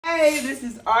Hey, this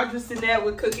is Audra Sinette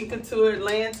with Cooking Couture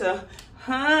Atlanta.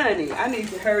 Honey, I need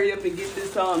to hurry up and get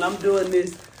this on. I'm doing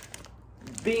this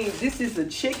this is a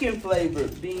chicken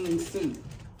flavored bean soup.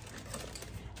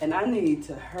 And I need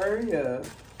to hurry up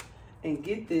and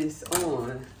get this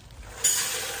on.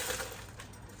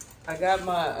 I got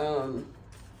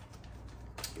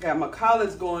my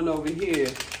collards going over here.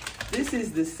 This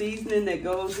is the seasoning that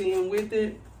goes in with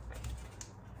it.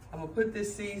 I'm gonna put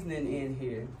this seasoning in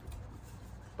here.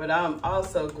 But I'm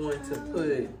also going to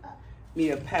put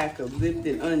me a pack of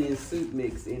Lipton onion soup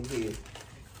mix in here.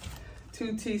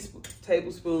 2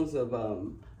 tablespoons of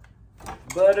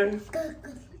butter.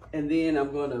 And then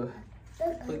I'm gonna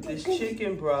put this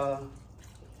chicken broth.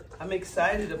 I'm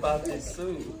excited about this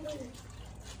soup.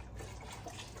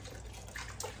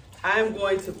 I'm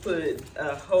going to put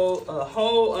a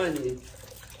whole onion,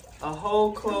 a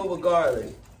whole clove of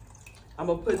garlic. I'm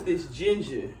gonna put this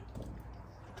ginger.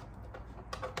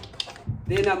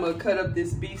 Then I'm gonna cut up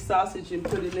this beef sausage and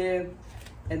put it there.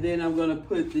 And then I'm gonna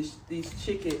put these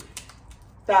chicken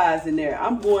thighs in there.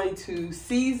 I'm going to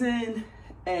season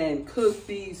and cook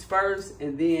these first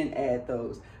and then add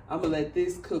those. I'm gonna let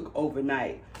this cook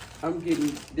overnight.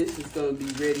 This is gonna be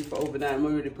ready for overnight. I'm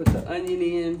ready to put the onion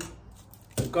in,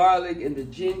 the garlic and the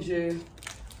ginger,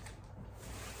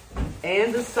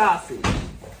 and the sausage.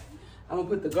 I'm gonna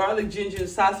put the garlic, ginger, and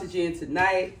sausage in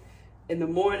tonight. In the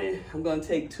morning, I'm gonna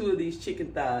take 2 of these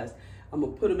chicken thighs. I'm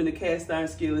gonna put them in a cast iron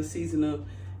skillet, season them,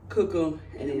 cook them,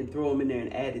 and then throw them in there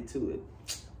and add it to it.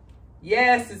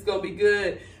 Yes, it's gonna be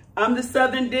good. I'm the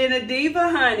Southern Dinner Diva,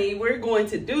 honey. We're going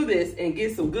to do this and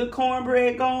get some good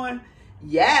cornbread going.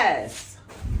 Yes.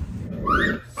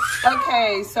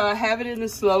 Okay, so I have it in the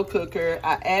slow cooker.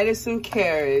 I added some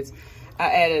carrots. I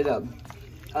added a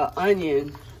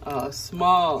onion, a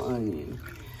small onion,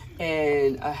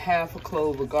 and a half a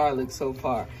clove of garlic so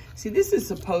far. See, this is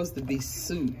supposed to be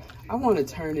soup. I want to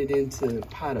turn it into a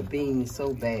pot of beans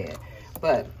so bad,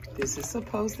 but this is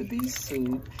supposed to be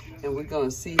soup, and we're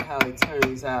gonna see how it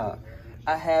turns out.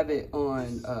 I have it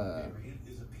on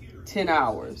 10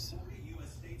 hours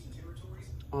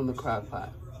on the crock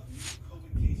pot.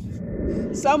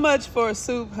 So much for a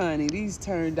soup, honey. These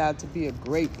turned out to be a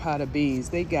great pot of beans.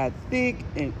 They got thick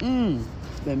and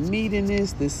the meat in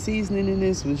this, the seasoning in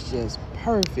this was just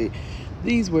perfect.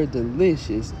 These were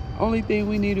delicious. Only thing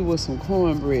we needed was some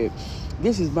cornbread.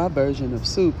 This is my version of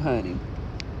soup, honey.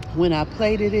 When I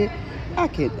plated it, I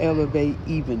could elevate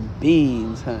even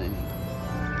beans, honey.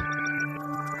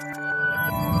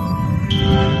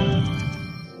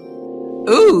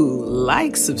 Ooh,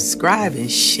 like, subscribe,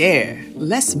 and share.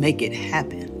 Let's make it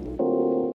happen.